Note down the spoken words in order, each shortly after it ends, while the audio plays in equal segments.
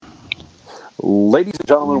Ladies and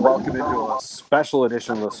gentlemen, welcome into a special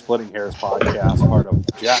edition of the Splitting Hairs podcast, part of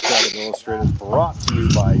Jackrabbit Illustrated, brought to you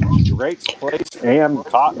by Drake's Place and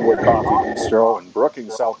Cottonwood Coffee Bistro in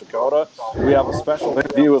Brookings, South Dakota. We have a special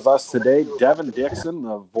interview with us today, Devin Dixon,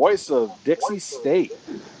 the voice of Dixie State.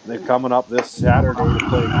 They're coming up this Saturday to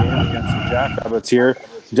play a game against the Jackrabbits here.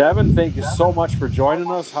 Devin, thank you so much for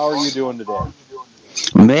joining us. How are you doing today?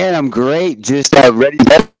 Man, I'm great. Just ready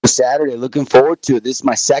for Saturday. Looking forward to it. This is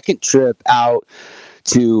my second trip out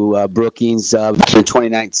to Brookings in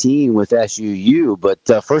 2019 with SUU, but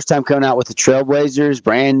first time coming out with the Trailblazers,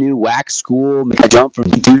 brand new WAC school, made a jump from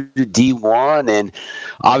D2 to D1, and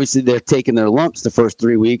obviously they're taking their lumps the first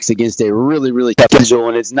 3 weeks against a really, really tough schedule,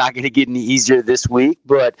 and it's not going to get any easier this week,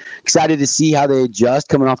 but excited to see how they adjust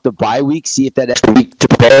coming off the bye week, see if that extra week to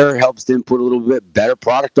prepare helps them put a little bit better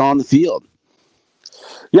product on the field.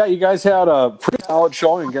 Yeah, you guys had a pretty solid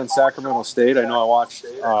showing against Sacramento State. I know I watched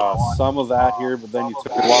some of that here, but then you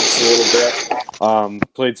took your lumps a little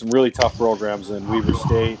bit. Played some really tough programs in Weber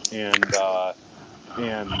State and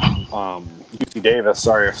UC Davis.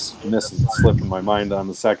 Sorry, I'm slipping my mind on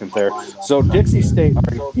the second there. So Dixie State,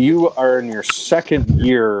 you are in your second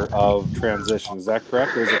year of transition. Is that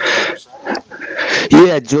correct, or is it the first?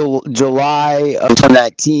 Yeah, July of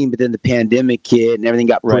 2019, but then the pandemic hit and everything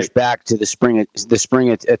got pushed back to the spring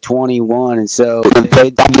at 21. And so they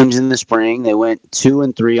played games in the spring. They went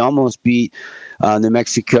 2-3, almost beat New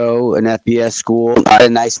Mexico, an FBS school. Had a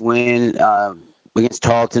nice win against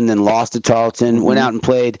Tarleton, then lost to Tarleton. Went out and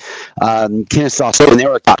played Kennesaw State, and they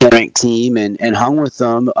were a top 10 ranked team, and hung with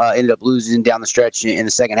them. Ended up losing down the stretch in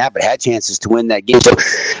the second half, but had chances to win that game. So,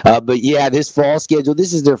 but yeah, this fall schedule,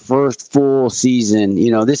 this is their first full season.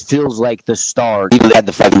 You know, this feels like the start. Even they had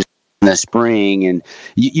the fight in the spring, and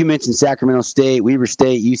you mentioned Sacramento State, Weber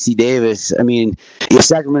State, UC Davis. I mean,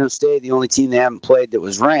 Sacramento State, the only team they haven't played that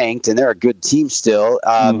was ranked, and they're a good team still.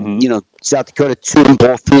 You know, South Dakota 2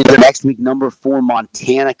 both 3. Next week, number 4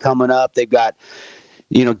 Montana coming up. They've got,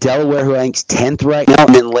 you know, Delaware, who ranks 10th right now.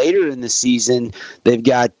 And then later in the season, they've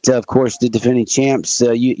got, of course, the defending champs.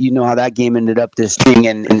 You know how that game ended up this spring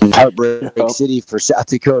in Heartbreak City for South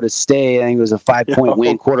Dakota State. I think it was a 5-point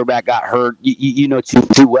win. Quarterback got hurt. You know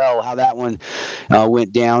too well how that one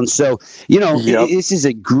went down. So, you know, this is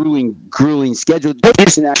a grueling schedule.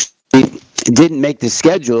 Peterson actually didn't make the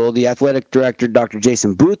schedule. The athletic director, Dr.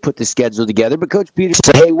 Jason Booth, put the schedule together. But Coach Peterson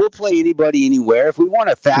said, hey, we'll play anybody anywhere. If we want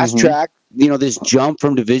to fast track, you know, this jump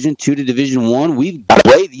from Division II to Division I, we've got to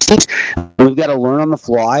play these things. We've got to learn on the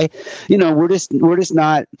fly. You know, we're just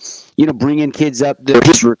not, you know, bringing kids up that are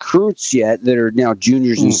just recruits yet that are now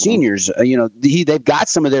juniors and seniors. You know, they've got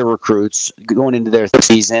some of their recruits going into their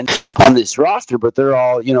season on this roster, but they're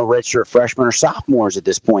all, you know, redshirt freshmen or sophomores at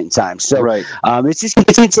this point in time. So it's going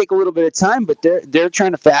to take a little bit of time, but they're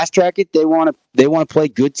trying to fast track it. They want to play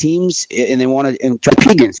good teams, and they want to try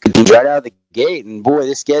to against good teams right out of the gate. And boy,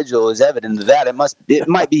 this schedule is evident of that. It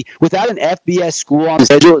might be, without an FBS school on the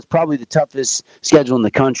schedule, it's probably the toughest schedule in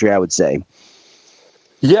the country, I would say.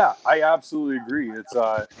 Yeah, I absolutely agree. It's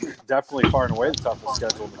definitely far and away the toughest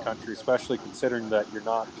schedule in the country, especially considering that you're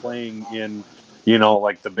not playing in, you know,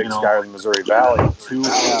 like the Big Sky or the Missouri Valley. To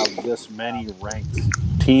have this many ranked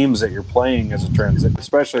teams that you're playing as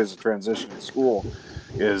especially as a transitioning school,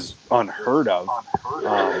 is unheard of.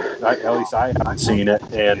 At least I haven't seen it.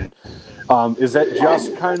 And is that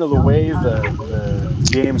just kind of the way the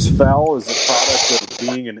games fell as a product of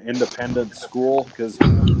being an independent school? Because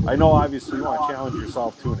I know obviously you want to challenge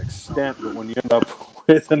yourself to an extent, but when you end up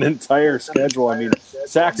with an entire schedule, I mean,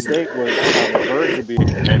 Sac State was on the verge of being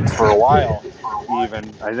ranked for a while.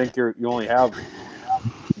 Even I think you only have,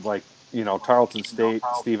 like, you know, Tarleton State,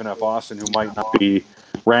 Stephen F. Austin, who might not be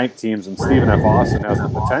ranked teams, and Stephen F. Austin has the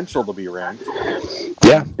potential to be ranked.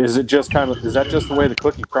 Yeah. Is that just the way the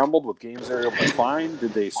cookie crumbled with games they were able to find?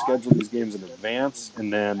 Did they schedule these games in advance,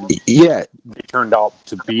 and then they turned out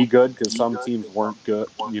to be good because some teams weren't good,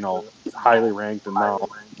 you know, highly ranked, and now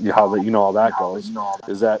how that goes?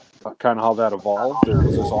 Is that kind of how that evolved, or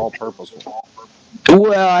is this all purposeful?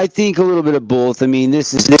 Well, I think a little bit of both. I mean,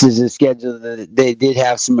 this is a schedule that they did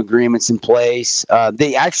have some agreements in place.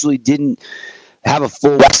 They actually didn't have a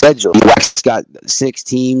full WAC schedule. The WAC's got 6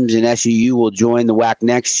 teams, and SUU will join the WAC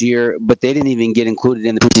next year, but they didn't even get included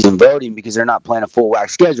in the preseason voting because they're not playing a full WAC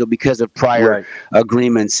schedule because of prior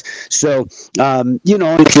agreements. So, you know,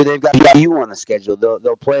 I'm sure they've got BYU on the schedule.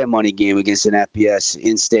 They'll play a money game against an FBS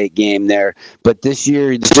in-state game there. But this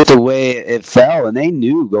year, just the way it fell, and they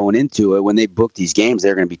knew going into it when they booked these games,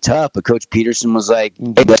 they're going to be tough. But Coach Peterson was like,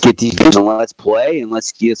 hey, let's get these games and let's play, and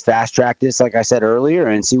let's fast-track this, like I said earlier,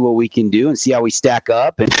 and see what we can do and see how we stack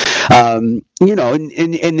up. And, you know,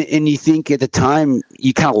 and you think at the time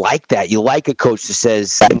you kind of like that. You like a coach that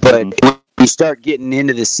says, but you start getting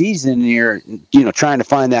into the season and you're, you know, trying to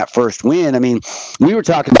find that first win. I mean, we were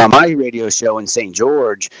talking about my radio show in St.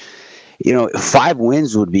 George. You know, 5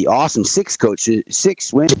 wins would be awesome. 6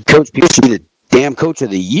 wins. Coach Pierce should be the damn coach of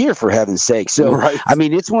the year, for heaven's sake. So, right. I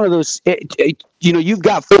mean, it's one of those, you know, you've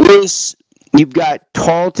got Phyllis, you've got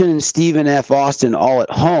Tarleton and Stephen F. Austin all at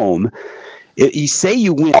home. You say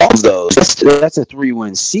you win all of those, that's a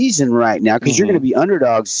 3-win season right now because you're going to be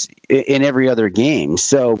underdogs in every other game.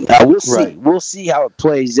 So we'll see. Right. We'll see how it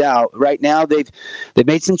plays out. Right now, they've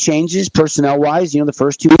made some changes personnel wise. You know, the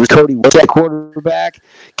first 2 weeks, Cody was at quarterback.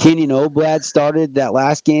 Kenyon Oblad started that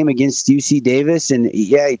last game against UC Davis, and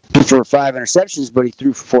yeah, he threw for 5 interceptions, but he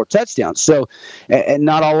threw for 4 touchdowns. So, and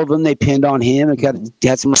not all of them they pinned on him. It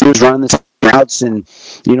had some receivers running this routes, and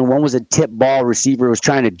you know, one was a tip ball receiver was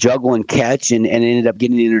trying to juggle and catch and ended up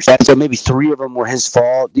getting an interception. So maybe 3 of them were his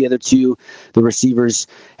fault. The other 2, the receivers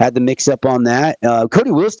had the mix up on that. Cody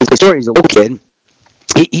Wilson, the story, he's a little kid.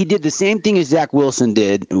 He did the same thing as Zach Wilson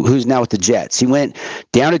did, who's now with the Jets. He went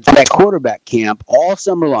down to Jet quarterback camp all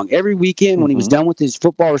summer long. Every weekend when he was done with his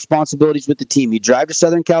football responsibilities with the team, he'd drive to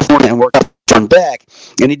Southern California and work on back.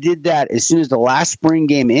 And he did that as soon as the last spring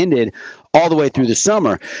game ended, all the way through the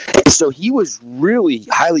summer. And so he was really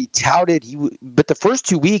highly touted. But the first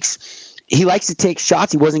 2 weeks, he likes to take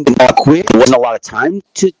shots. He wasn't getting all quick. There wasn't a lot of time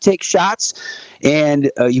to take shots. And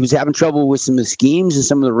he was having trouble with some of the schemes and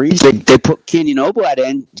some of the reads. They put Kenyon Oblad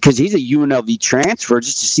in because he's a UNLV transfer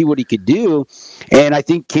just to see what he could do. And I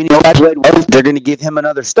think Kenyon Oblad, they're going to give him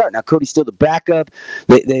another start. Now, Cody's still the backup.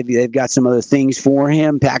 They've got some other things for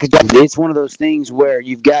him. Package. It's one of those things where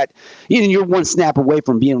you've got, you know, you're one snap away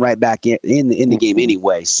from being right back in the game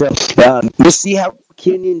anyway. So we'll see how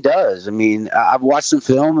Kenyon does. I mean, I've watched some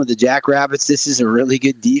film of the Jackrabbits. This is a really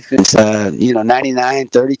good defense. 99,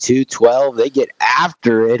 32, 12. They get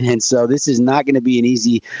after it. And so this is not going to be an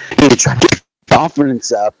easy to try to get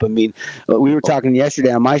confidence up. I mean, we were talking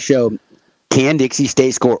yesterday on my show. Can Dixie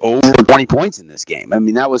State score over 20 points in this game? I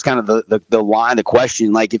mean, that was kind of the line, the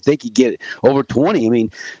question. Like, if they could get over 20, I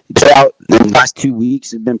mean, the last 2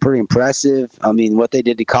 weeks have been pretty impressive. I mean, what they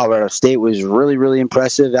did to Colorado State was really, really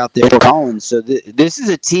impressive out there in Collins. So this is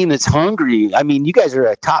a team that's hungry. I mean, you guys are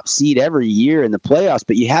a top seed every year in the playoffs,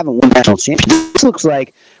 but you haven't won national championship. This looks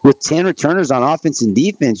like with 10 returners on offense and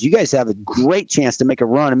defense, you guys have a great chance to make a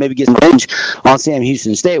run and maybe get some revenge on Sam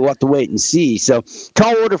Houston State. We'll have to wait and see. So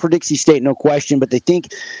tall order for Dixie State, no question, but they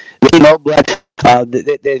think, you know,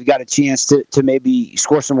 they've got a chance to maybe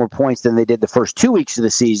score some more points than they did the first 2 weeks of the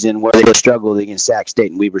season, where they struggled against Sac State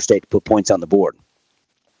and Weber State to put points on the board.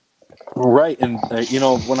 Right, and you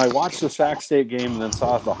know, when I watched the Sac State game and then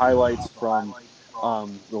saw the highlights from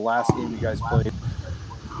the last game you guys played,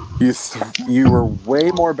 you were way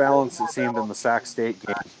more balanced, it seemed, in the Sac State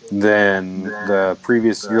game than the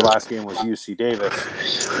previous. Your last game was UC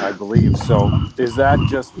Davis, I believe. So is that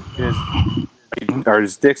just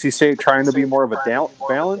is Dixie State trying to be more of a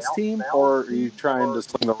balanced team, or are you trying to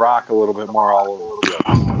sling the rock a little bit more all over the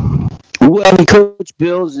field? Well, I mean, Coach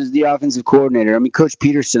Bills is the offensive coordinator. I mean, Coach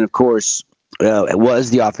Peterson, of course,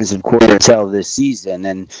 was the offensive coordinator until this season,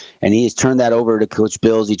 and he has turned that over to Coach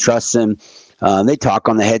Bills. He trusts him. They talk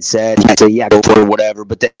on the headset and say, yeah, go for it, whatever.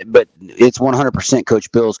 But it's 100%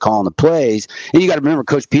 Coach Bills calling the plays. And you got to remember,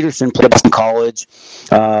 Coach Peterson played at Boston College,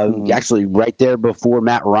 actually right there before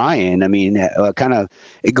Matt Ryan. I mean, kind of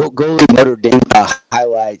go Notre Dame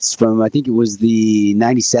highlights from, I think it was the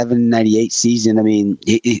 97-98 season. I mean,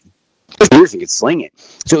 Coach Peterson could sling it.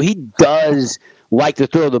 So he does like to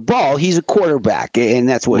throw the ball. He's a quarterback, and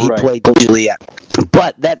that's what he played usually at.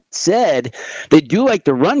 But that said, they do like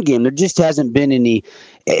the run game. There just hasn't been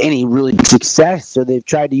any really success. So they've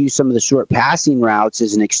tried to use some of the short passing routes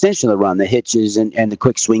as an extension of the run, the hitches and the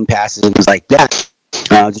quick swing passes and things like that,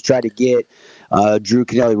 to try to get Drew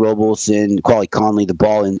Canelli-Robles and Quali Conley the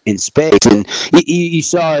ball in space. And you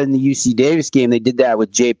saw in the UC Davis game, they did that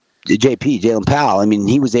with Jalen Powell. I mean,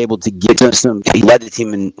 he was able to get he led the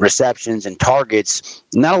team in receptions and targets.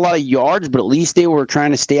 Not a lot of yards, but at least they were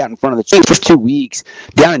trying to stay out in front of the chain. First 2 weeks,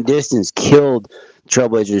 down in distance, killed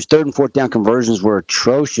Trailblazers. 3rd and 4th down conversions were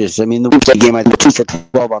atrocious. I mean, the game, I think 2 for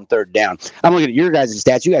 12 on 3rd down. I'm looking at your guys'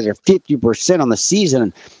 stats. You guys are 50% on the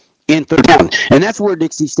season in 3rd down. And that's where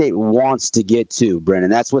Dixie State wants to get to,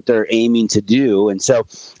 Brennan. That's what they're aiming to do. And so,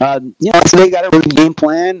 they got a game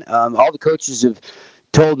plan. All the coaches have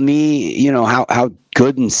told me, you know, how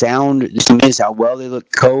good and sound this team is, how well they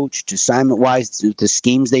look coached, assignment-wise, the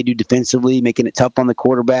schemes they do defensively, making it tough on the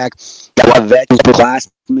quarterback. Got a lot of veterans,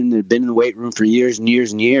 upperclassmen that have been in the weight room for years and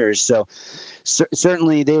years and years. So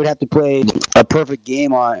certainly they would have to play a perfect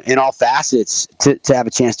game in all facets to have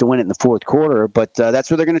a chance to win it in the fourth quarter. But that's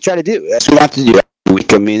what they're going to try to do. That's what they have to do.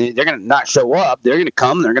 I mean, they're going to not show up. They're going to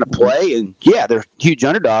come. They're going to play. And, yeah, they're huge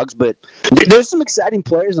underdogs. But there's some exciting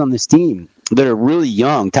players on this team that are really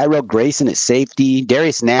young. Tyrell Grayson at safety.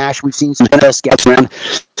 Darius Nash. We've seen some NFL scouts around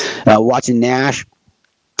watching Nash.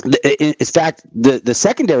 In fact, the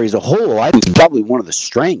secondary as a whole, I think, is probably one of the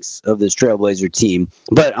strengths of this Trailblazer team.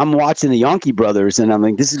 But I'm watching the Yonke brothers, and I'm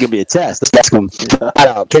like, this is going to be a test. Let's ask them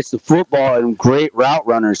catch the football, and great route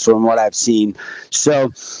runners from what I've seen.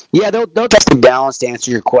 So, yeah, they'll test the balance to answer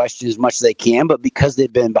your question as much as they can. But because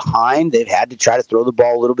they've been behind, they've had to try to throw the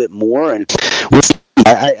ball a little bit more. And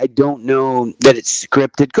I don't know that it's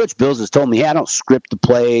scripted. Coach Bills has told me, hey, I don't script the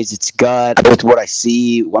plays. It's gut with what I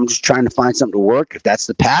see. I'm just trying to find something to work. If that's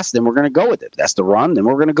the pass, then we're going to go with it. If that's the run, then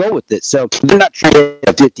we're going to go with it. So they're not trying to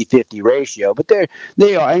get a 50-50 ratio, but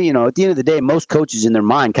they are, you know, at the end of the day, most coaches in their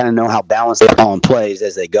mind kind of know how balanced they're calling plays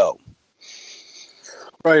as they go.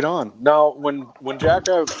 Right on. Now, when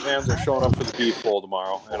Jackrabbit fans are showing up for the Beef Bowl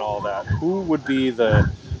tomorrow and all that, who would be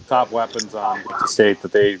the top weapons on Dixie State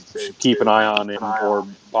that they should keep an eye on or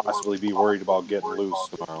possibly be worried about getting loose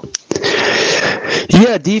tomorrow?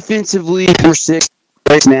 Yeah, defensively, number 6,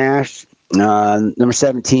 Darius Nash. Number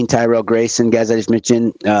 17, Tyrell Grayson, guys I just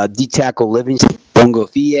mentioned. D-tackle Livingston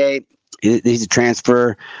Bongofie. He's a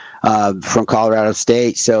transfer from Colorado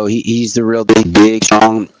State, so he's the real big,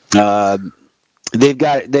 strong. They've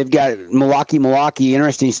got Milwaukee.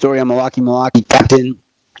 Interesting story on Milwaukee captain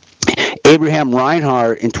Abraham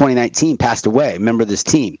Reinhardt in 2019 passed away. Member of this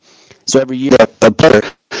team. So every year a player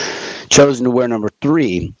chosen to wear number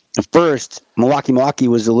 3. At first, Milwaukee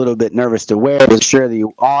was a little bit nervous to wear. Was sure the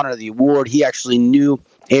honor, the award. He actually knew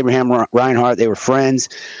Abraham Reinhardt. They were friends,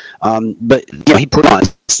 but you know, he put on.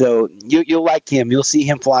 So you'll like him. You'll see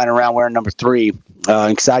him flying around wearing number 3.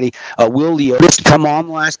 Exciting. Will Leotis come on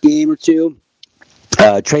the last game or two.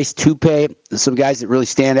 Trace Tupe, some guys that really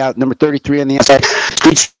stand out. Number 33 on the outside.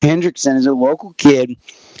 Reach Hendrickson is a local kid.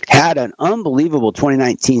 Had an unbelievable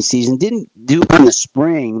 2019 season. Didn't do it in the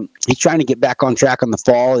spring. He's trying to get back on track on the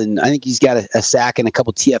fall, and I think he's got a sack and a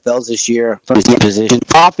couple TFLs this year from his position.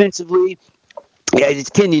 Offensively, yeah, it's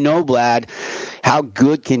Kenny Noblad. How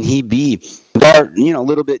good can he be? Are, you know, a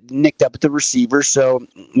little bit nicked up at the receiver, so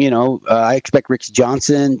you know I expect Rick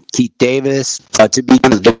Johnson, Keith Davis to be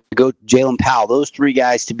go Jalen Powell. Those 3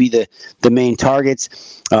 guys to be the main targets.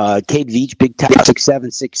 Cade Veach, big time,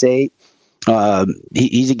 6'7", 6'8".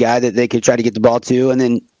 He's a guy that they could try to get the ball to, and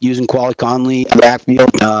then using Quali Conley,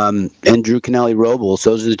 backfield, and Drew Kennelly Robles.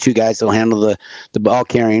 Those are the 2 guys that'll handle the ball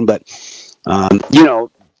carrying. But you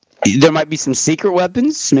know, there might be some secret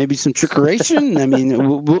weapons, maybe some trickeration. I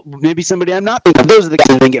mean, maybe somebody I'm not thinking of. Those are the guys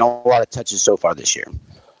that have been getting a lot of touches so far this year.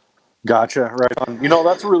 Gotcha. Right on. You know,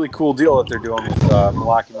 that's a really cool deal that they're doing with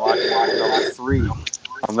Milwaukee number 3.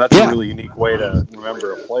 That's a really unique way to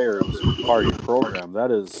remember a player who's part of your program.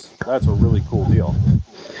 That's a really cool deal.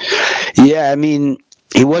 Yeah, I mean,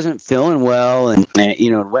 he wasn't feeling well, and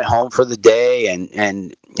you know, went home for the day, and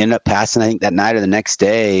ended up passing, I think, that night or the next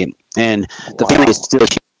day. And the family is still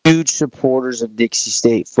huge supporters of Dixie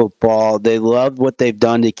State football. They love what they've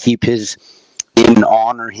done to keep his and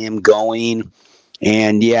honor him going.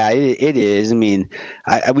 And yeah, it is. I mean,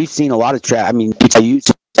 we've seen a lot of I mean,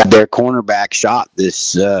 their cornerback shot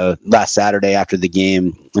this last Saturday after the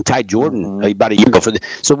game, and Ty Jordan about a year ago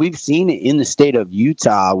so we've seen it in the state of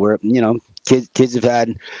Utah where, you know, kids have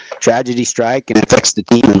had tragedy strike and it affects the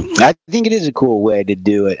team. And I think it is a cool way to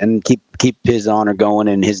do it and keep his honor going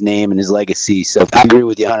and his name and his legacy. So I agree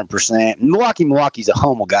with you 100%. Milwaukee's a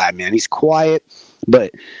humble guy, man. He's quiet,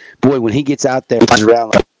 but boy, when he gets out there, he's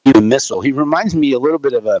around like a missile. He reminds me a little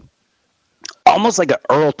bit of almost like an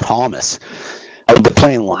Earl Thomas, but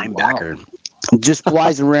playing linebacker. Wow. Just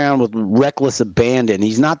flies around with reckless abandon.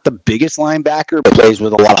 He's not the biggest linebacker, but plays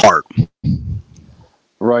with a lot of heart.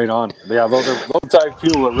 Right on. Yeah, those are the type of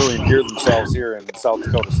people that really endear themselves here in South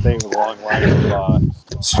Dakota State with a long line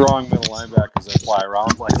of strong middle linebackers that fly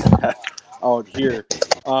around like that out here.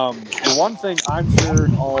 The one thing I'm sure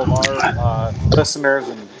all of our listeners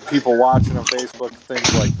and people watching on Facebook,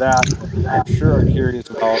 things like that, I'm sure are curious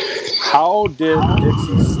about, how did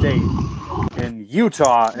Dixie State in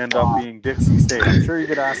Utah end up being Dixie State? I'm sure you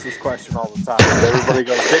get asked this question all the time. Everybody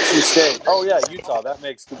goes, Dixie State. Oh, yeah, Utah. That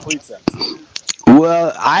makes complete sense.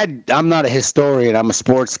 Well, I'm not a historian. I'm a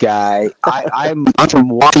sports guy. I'm from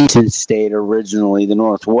Washington State originally, the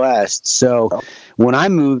Northwest. So when I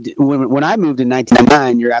moved in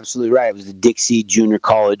 1999, you're absolutely right. It was the Dixie Junior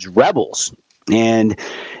College Rebels, and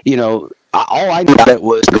all I knew about it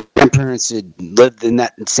was grandparents had lived in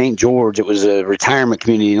that in St. George. It was a retirement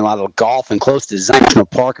community and a lot of golf and close to Zion National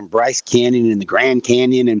Park and Bryce Canyon and the Grand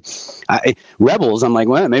Canyon and Rebels. I'm like,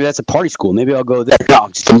 well, maybe that's a party school. Maybe I'll go there.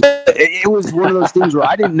 No, it was one of those things where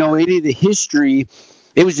I didn't know any of the history.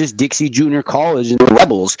 It was just Dixie Junior College and the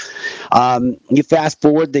Rebels. You fast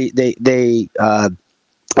forward, they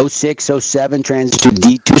 06, 07 transitioned to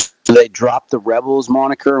D2, so they dropped the Rebels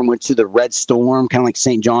moniker and went to the Red Storm, kind of like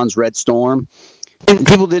St. John's Red Storm. And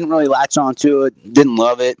people didn't really latch onto it, didn't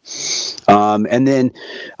love it. And then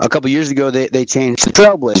a couple years ago, they changed to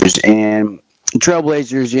Trailblazers. And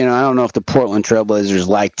Trailblazers, I don't know if the Portland Trailblazers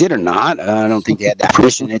liked it or not. I don't think they had that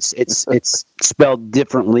permission. It's spelled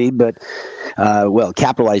differently, but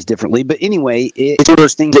capitalized differently. But anyway, it's one of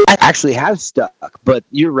those things that actually have stuck. But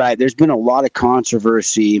you're right. There's been a lot of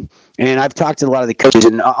controversy, and I've talked to a lot of the coaches.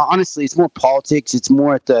 And honestly, it's more politics. It's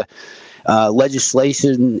more at the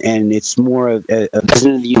legislation, and it's more of a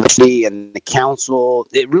president of the university and the council.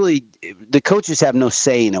 The coaches have no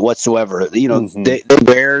say in it whatsoever. They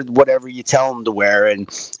wear whatever you tell them to wear, and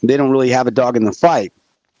they don't really have a dog in the fight.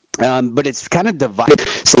 But it's kind of divided.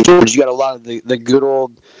 St. George, you got a lot of the good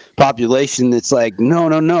old population that's like,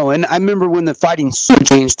 no. And I remember when the Fighting Sioux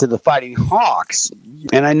changed to the Fighting Hawks,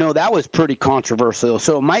 and I know that was pretty controversial.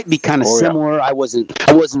 So it might be kind of similar. Yeah. I wasn't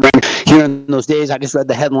here in those days. I just read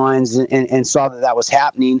the headlines and saw that was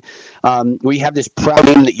happening. We have this proud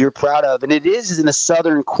name that you're proud of, and it is in the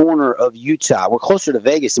southern corner of Utah. We're closer to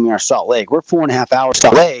Vegas than we are Salt Lake. We're 4.5 hours to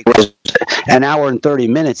Salt Lake, an hour and 30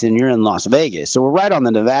 minutes, and you're in Las Vegas. So we're right on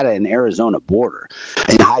the Nevada and Arizona border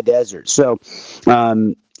in the high desert. So,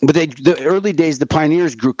 but the early days, the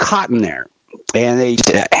pioneers grew cotton there, and they.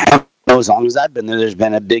 As long as I've been there's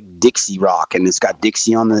been a big Dixie rock, and it's got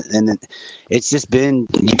Dixie on it's just been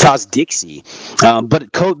Utah's Dixie.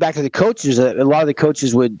 But back to the coaches, a lot of the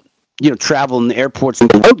coaches would, travel in the airports and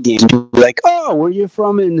the road games and be like, oh, where you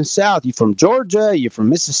from in the South? You from Georgia? You from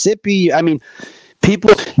Mississippi? I mean, people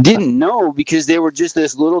didn't know because they were just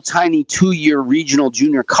this little tiny 2-year regional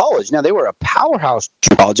junior college. Now, they were a powerhouse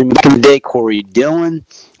college. I mean, back in the day, Corey Dillon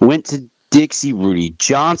went to Dixie, Rudy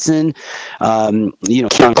Johnson, Keon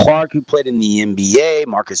Clark, who played in the NBA,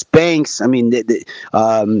 Marcus Banks. I mean,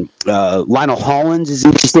 Lionel Hollins is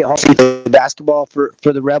in State Hall basketball for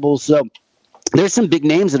the Rebels. So there's some big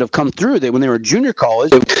names that have come through that when they were junior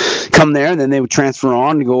college, they would come there and then they would transfer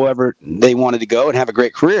on to go wherever they wanted to go and have a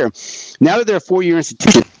great career. Now that they're a 4-year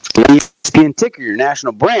institution, ESPN Ticker, your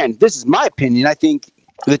national brand, this is my opinion. I think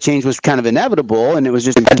the change was kind of inevitable, and it was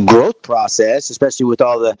just a growth process, especially with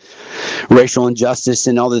all the racial injustice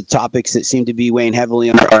and all the topics that seem to be weighing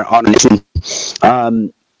heavily on our nation.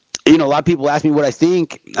 A lot of people ask me what I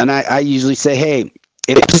think, and I usually say, hey,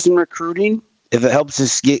 if it helps in recruiting, if it helps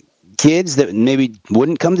us get kids that maybe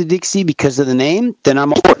wouldn't come to Dixie because of the name, then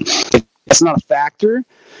I'm all for it. If that's not a factor,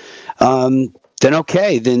 then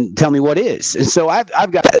okay, then tell me what is. And so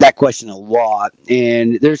I've got that question a lot,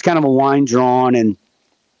 and there's kind of a line drawn, and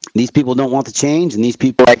these people don't want the change, and these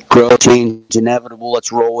people like grow change inevitable.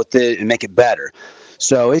 Let's roll with it and make it better.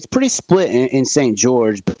 So it's pretty split in St.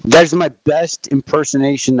 George. But that's my best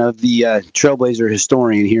impersonation of the Trailblazer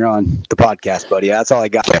historian here on the podcast, buddy. That's all I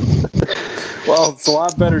got. Well, it's a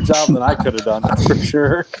lot better job than I could have done, that's for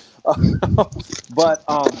sure. But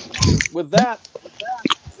with that,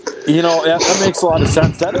 that makes a lot of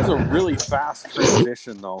sense. That is a really fast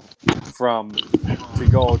transition, though, to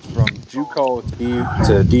go from JUCO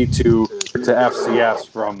to D2 to FCS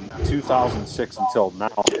from 2006 until now.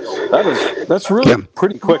 That's really a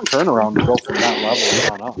pretty quick turnaround to go from that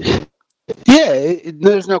level on up. Yeah,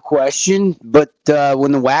 there's no question. But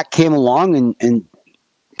when the WAC came along and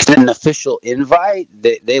an official invite,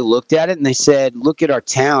 they looked at it and they said, look at our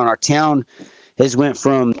town. Our town has went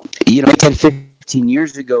from 10-15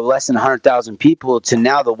 years ago, less than 100,000 people, to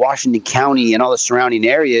now the Washington County and all the surrounding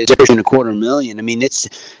areas pushing 250,000. I mean, it's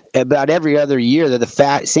about every other year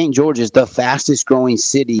that St. George is the fastest growing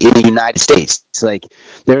city in the United States. It's like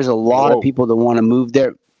there's a lot of people that want to move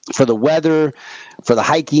there for the weather, for the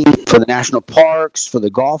hiking, for the national parks, for the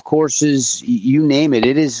golf courses, you name it.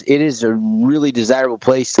 It is a really desirable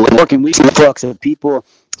place to live. And we see the flux of people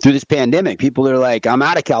through this pandemic. People are like, I'm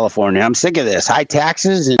out of California. I'm sick of this. High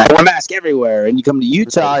taxes and I wear a mask everywhere. And you come to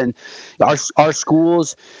Utah and our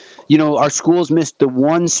schools, our schools missed the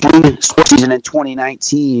one spring sports season in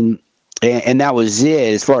 2019 and that was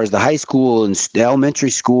it as far as the high school and the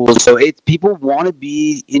elementary school. So people want to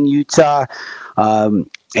be in Utah,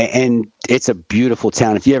 and it's a beautiful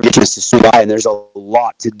town. If you ever get a chance to swing by, and there's a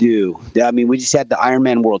lot to do. I mean, we just had the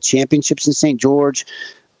Ironman World Championships in St. George.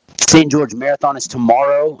 St. George Marathon is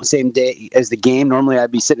tomorrow, same day as the game. Normally,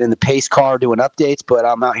 I'd be sitting in the pace car doing updates, but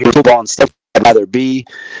I'm out here football instead. I'd rather be.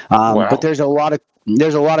 Wow. But there's a lot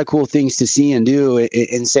of cool things to see and do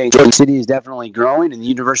in St. George. City is definitely growing, and the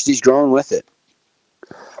university's growing with it.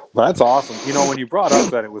 Well, that's awesome. You know, when you brought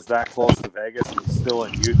up that it was that close to Vegas and it's still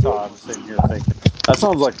in Utah, I'm sitting here thinking, that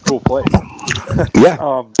sounds like a cool place. Yeah.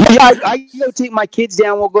 I go take my kids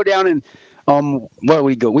down. We'll go down and where do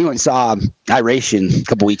we go? We went and saw Iration a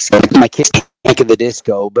couple weeks ago. My kids can't get the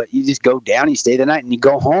disco, but you just go down, you stay the night, and you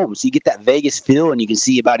go home. So you get that Vegas feel, and you can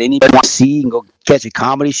see about anybody you want to see. You can go catch a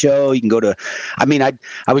comedy show. You can go to, I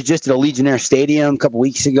was just at a Legionnaire Stadium a couple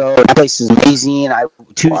weeks ago. That place is amazing.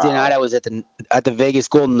 Tuesday night I was at the Vegas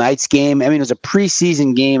Golden Knights game. I mean, it was a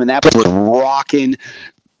preseason game, and that place was rocking.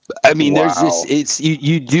 I mean, there's just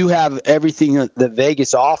you do have everything that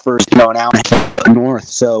Vegas offers, an hour north.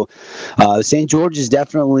 So St. George is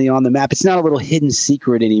definitely on the map. It's not a little hidden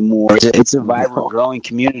secret anymore. It's a vibrant, growing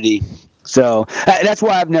community. So that's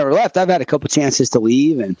why I've never left. I've had a couple chances to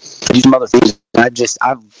leave and do some other things.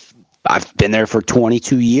 I've been there for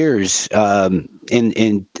 22 years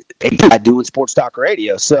in doing sports talk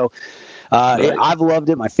radio. So. I've loved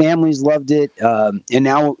it. My family's loved it. And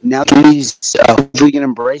now he's hopefully going to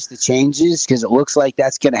embrace the changes because it looks like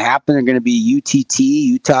that's going to happen. They're going to be UTT,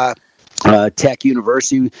 Utah Tech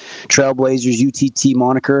University Trailblazers, UTT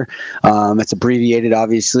moniker. It's abbreviated,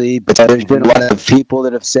 obviously. But there's been a lot of people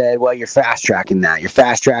that have said, well, you're fast tracking that. You're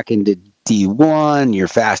fast tracking to D1. You're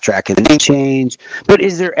fast tracking the name change. But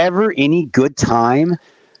is there ever any good time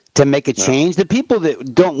to make a change? The people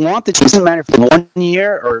that don't want the change, doesn't matter if it's 1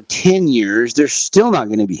 year or 10 years, they're still not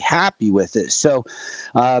going to be happy with it. So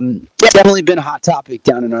it's definitely been a hot topic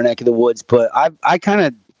down in our neck of the woods, but I kind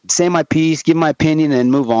of say my piece, give my opinion,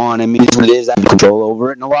 and move on. I mean, it's what it is. I have control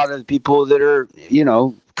over it. And a lot of the people that are,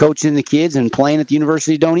 coaching the kids and playing at the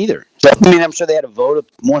university don't either. So, I'm sure they had a vote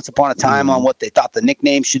once upon a time on what they thought the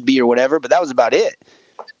nickname should be or whatever, but that was about it.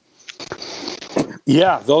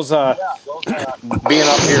 Yeah, those being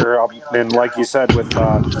up here, and like you said with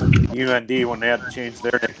UND when they had to change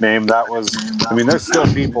their nickname, that was. There's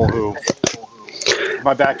still people who,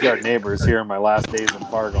 my backyard neighbors here in my last days in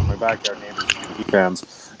Fargo, my backyard neighbors are UND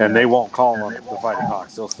fans, and they won't call them the Fighting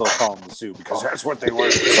Hawks. They'll still call them the Sioux because that's what they were.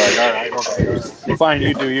 It's like, all right, okay, fine,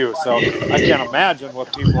 you do you. So I can't imagine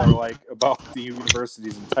what people are like about the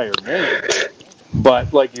university's entire name.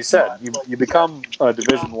 But like you said, you become a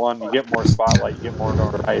Division I, you get more spotlight, you get more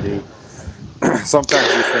notoriety.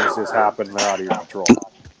 Sometimes these things just happen and they're out of your control.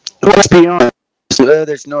 Let's be honest,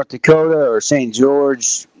 whether it's North Dakota or St.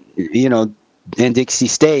 George, and Dixie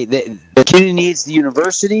State, the community needs the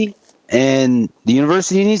university, and the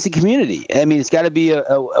university needs the community. It's got to be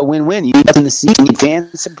a win-win. You need nothing to see. You need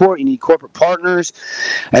fan support. You need corporate partners,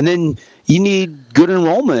 and then you need good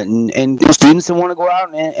enrollment and students that want to go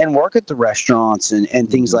out and work at the restaurants and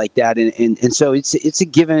things like that. And so it's a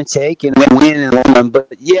give and a take and a win and win. But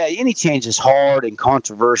yeah, any change is hard and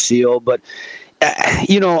controversial. But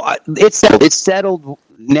it's settled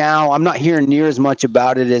now. I'm not hearing near as much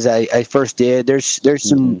about it as I first did. There's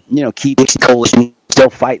some key Dixie coalition still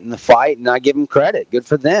fighting the fight, and I give them credit. Good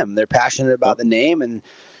for them. They're passionate about the name, and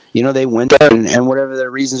they went there, and whatever their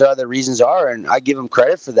reasons are, and I give them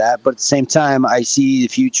credit for that. But at the same time, I see the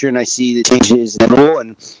future, and I see the changes,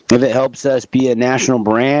 and if it helps us be a national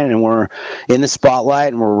brand, and we're in the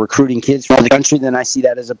spotlight, and we're recruiting kids from the country, then I see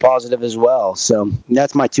that as a positive as well. So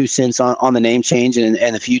that's my 2 cents on the name change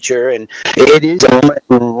and the future. And it is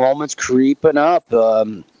enrollment's creeping up.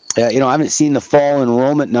 I haven't seen the fall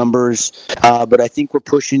enrollment numbers, but I think we're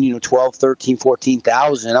pushing, 12, 13,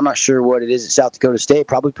 14,000. I'm not sure what it is at South Dakota State.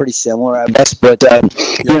 Probably pretty similar, I guess. But,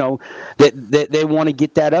 they want to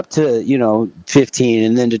get that up to, 15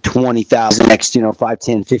 and then to 20,000 next, 5,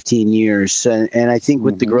 10, 15 years. And I think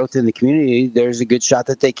with the growth in the community, there's a good shot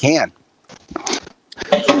that they can.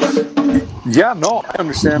 Yeah, no, I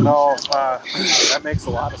understand how that makes a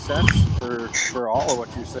lot of sense for all of what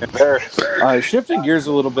you're saying there. Shifting gears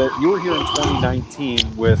a little bit, you were here in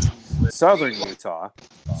 2019 with Southern Utah.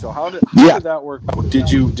 So how did that work? Did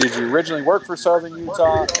you originally work for Southern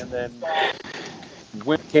Utah and then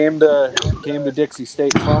came to Dixie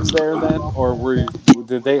State from there then, or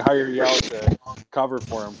did they hire you out to cover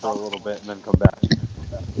for them for a little bit and then come back?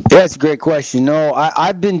 Yeah, that's a great question. No,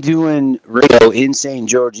 I've been doing radio in St.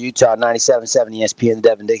 George, Utah, 97.7 ESPN, the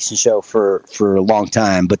Devin Dixon Show for a long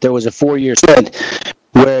time. But there was a 4-year stint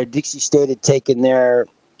where Dixie State had taken their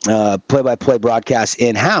play-by-play broadcast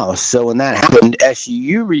in-house. So when that happened,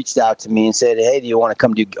 SUU reached out to me and said, "Hey, do you want to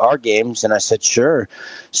come do our games?" And I said, "Sure."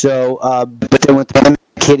 So, but then with the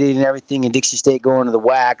kitted and everything, and Dixie State going to the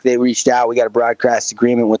WAC, they reached out. We got a broadcast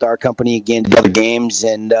agreement with our company again to do other games,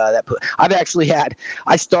 and I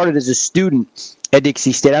started as a student at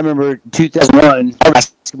Dixie State. I remember 2001, our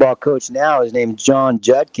basketball coach now, his name is John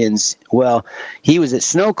Judkins. Well, he was at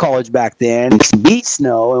Snow College back then. He beat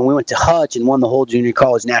Snow, and we went to Hutch and won the whole junior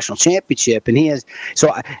college national championship. And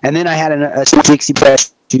then I had a Dixie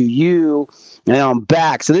Press to you. And I'm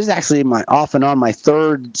back. So this is actually off and on my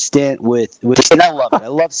third stint with and I love it. I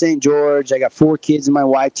love St. George. I got 4 kids, and my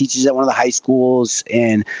wife teaches at one of the high schools.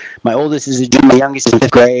 And my oldest is a junior, my youngest is in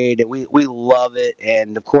 5th grade. And we love it.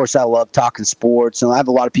 And of course, I love talking sports. And I have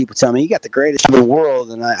a lot of people tell me, "You got the greatest in the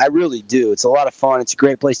world," and I really do. It's a lot of fun. It's a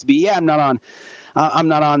great place to be. Yeah, I'm not on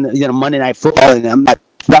Monday Night Football, and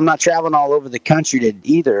I'm not traveling all over the country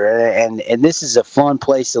either, and this is a fun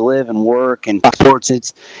place to live and work and sports.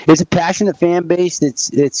 It's a passionate fan base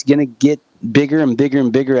that's going to get bigger and bigger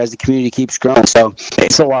and bigger as the community keeps growing. So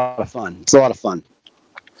it's a lot of fun.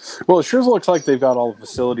 Well, it sure looks like they've got all the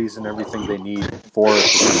facilities and everything they need for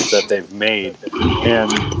that they've made.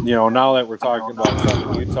 And, now that we're talking about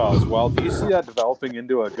Southern Utah as well, do you see that developing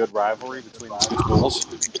into a good rivalry between the two schools?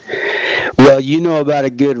 Well, you know about a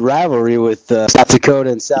good rivalry with South Dakota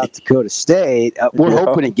and South Dakota State. We're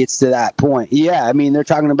hoping it gets to that point. Yeah, I mean, they're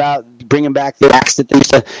talking about bringing back the acts that they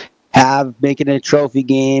used to have, making it a trophy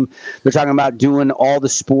game. They're talking about doing all the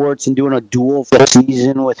sports and doing a duel for the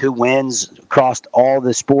season with who wins across all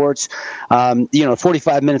the sports.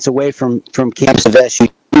 45 minutes away from campus of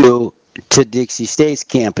SUU to Dixie State's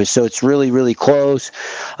campus, so it's really, really close.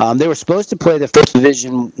 They were supposed to play the first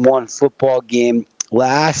Division I football game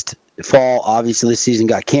last fall. Obviously, this season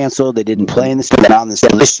got canceled. They didn't play in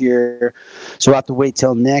this year, so we'll have to wait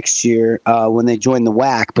till next year when they join the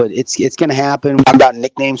WAC. But it's going to happen. I've got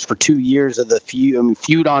nicknames for 2 years of the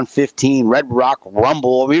feud on 15, Red Rock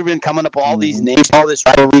Rumble. We've been coming up with all these names, all this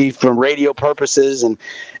rivalry from radio purposes, and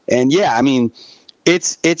yeah, I mean,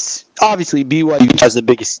 it's obviously BYU has the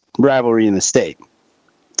biggest rivalry in the state,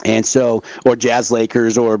 and so or Jazz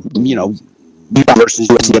Lakers or versus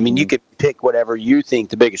USC. I mean, you could pick whatever you think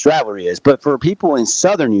the biggest rivalry is. But for people in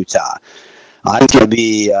Southern Utah, it's going to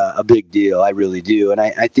be a big deal. I really do. And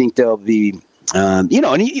I think there'll be,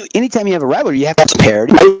 anytime you have a rivalry, you have to have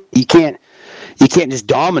parity. You can't just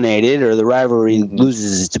dominate it, or the rivalry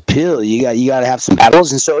loses its appeal. You got to have some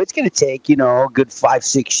battles. And so it's going to take, a good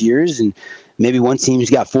 5-6 years, and maybe one team's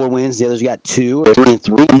got 4 wins, the other's got 2 or 3 and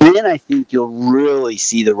 3. And then I think you'll really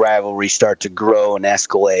see the rivalry start to grow and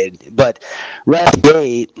escalate. But right at the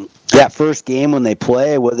gate, that first game when they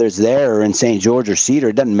play, whether it's there or in St. George or Cedar,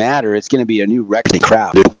 it doesn't matter. It's going to be a new record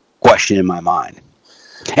crowd. No question in my mind.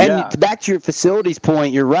 And back to your facilities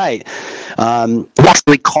point, you're right.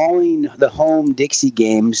 Actually calling the home Dixie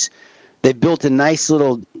games, they built a nice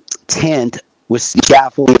little tent with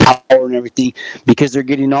scaffolding, power, and everything, because they're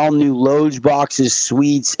getting all new loge boxes,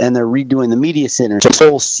 suites, and they're redoing the media center. So this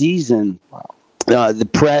whole season, the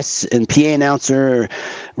press and PA announcer,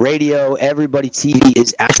 radio, everybody, TV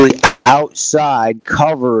is actually outside,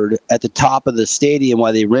 covered at the top of the stadium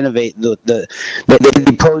while they renovate the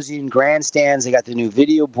imposing grandstands. They got the new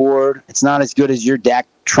video board. It's not as good as your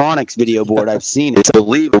Daktronics video board I've seen. It's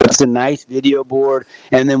unbelievable. It's a nice video board.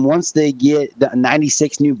 And then once they get the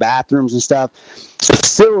 96 new bathrooms and stuff, the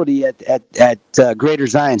facility at Greater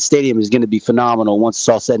Zion Stadium is going to be phenomenal once it's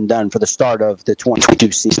all said and done for the start of the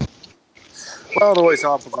 2022 season. Well, it always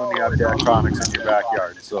helps when you have Daktronics in your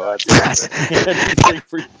backyard, so that's great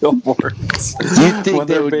for your billboards. You think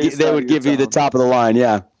they would give you the top of the line?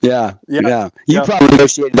 Yeah. You probably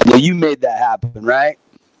negotiated that. You made that happen, right?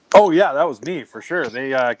 Oh yeah, that was me for sure.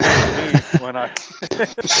 They came to me when I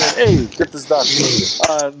said, "Hey, get this done."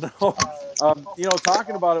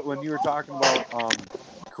 Talking about it when you were talking about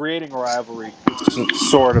creating a rivalry,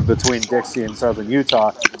 sort of between Dixie and Southern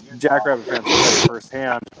Utah. Jackrabbit fans will tell you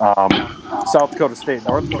firsthand. South Dakota State,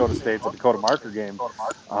 North Dakota State, the Dakota Marker game.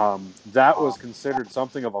 That was considered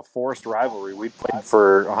something of a forced rivalry. We played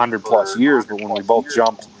for 100+ years, but when we both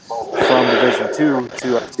jumped from Division II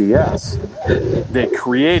to FCS, they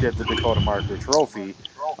created the Dakota Marker Trophy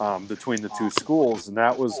between the two schools, and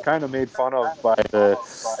that was kind of made fun of by the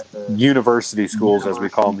university schools, as we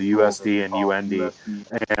call them, the USD and UND.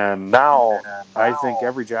 And now I think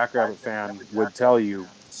every Jackrabbit fan would tell you,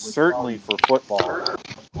 certainly for football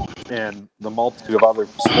and the multitude of other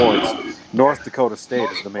sports, North Dakota State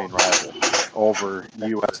is the main rival. over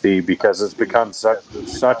USD because it's become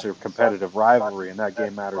such a competitive rivalry, and that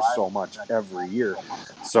game matters so much every year.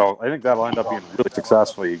 So I think that'll end up being really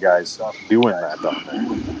successful, you guys doing that, though.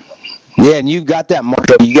 Yeah, and you've got that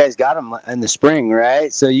market. You guys got them in the spring,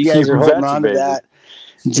 right? So you guys are holding on to that.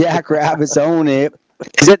 Jackrabbits own it.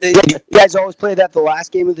 Is it you guys always play that the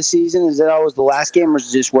last game of the season? Is it always the last game, or is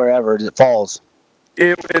it just wherever it falls?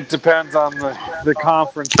 It depends on the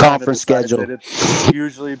conference schedule. It's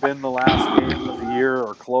usually been the last game of the year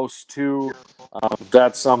or close to.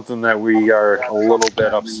 That's something that we are a little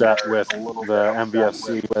bit upset with the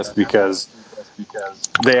MVFC with because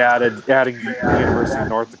they adding University of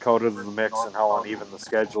North Dakota to the mix and how uneven the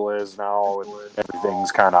schedule is now, and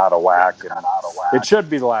everything's kind of out of whack. And it should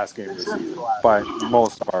be the last game of the season, by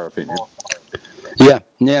most of our opinion. Yeah.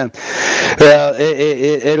 Well,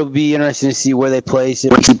 it'll be interesting to see where they place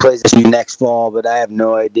it. He plays this next fall, but I have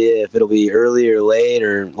no idea if it'll be early or late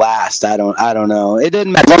or last. I don't know. It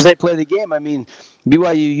doesn't matter as long as they play the game. I mean,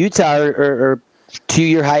 BYU, Utah are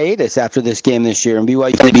 2-year hiatus after this game this year, and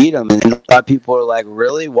BYU beat them. And a lot of people are like,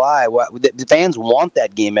 "Really? Why? What?" The fans want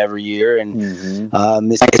that game every year, and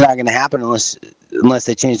it's not going to happen unless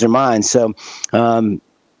they change their minds. So.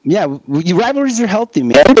 Yeah, rivalries are healthy,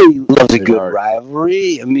 man. Everybody loves a good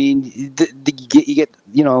rivalry. I mean, you get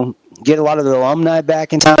a lot of the alumni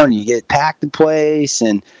back in town. You get packed the place,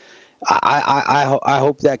 and I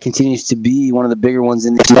hope that continues to be one of the bigger ones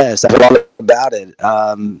in the West. I hope about it.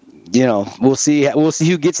 We'll see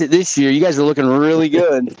who gets it this year. You guys are looking really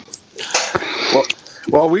good.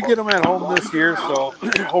 Well, we get them at home this year, so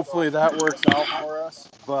hopefully that works out for us.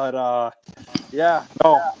 But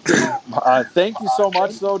thank you so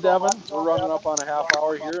much, though, Devin. We're running up on a half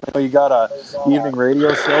hour here. I know you got a evening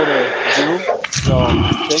radio show to do, so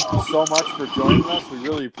thank you so much for joining us. We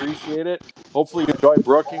really appreciate it. Hopefully you enjoy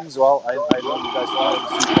Brookings. Well, I know you guys wanted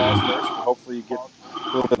to see Falls first, but hopefully you get a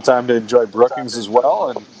little bit of time to enjoy Brookings as well.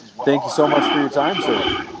 And thank you so much for your time,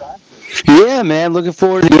 sir. Yeah, man. Looking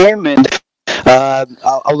forward to the game, and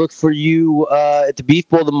I'll look for you at the Beef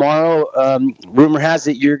Bowl tomorrow. Rumor has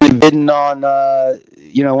it you're bidding on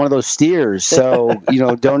one of those steers. So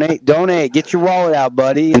donate, get your wallet out,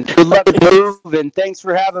 buddy. And good luck with the move. And thanks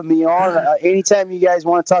for having me on. Anytime you guys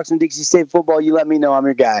want to talk some Dixie State football, you let me know. I'm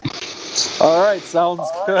your guy. All right, sounds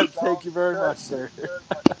good. Thank you very much, sir.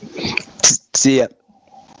 See ya.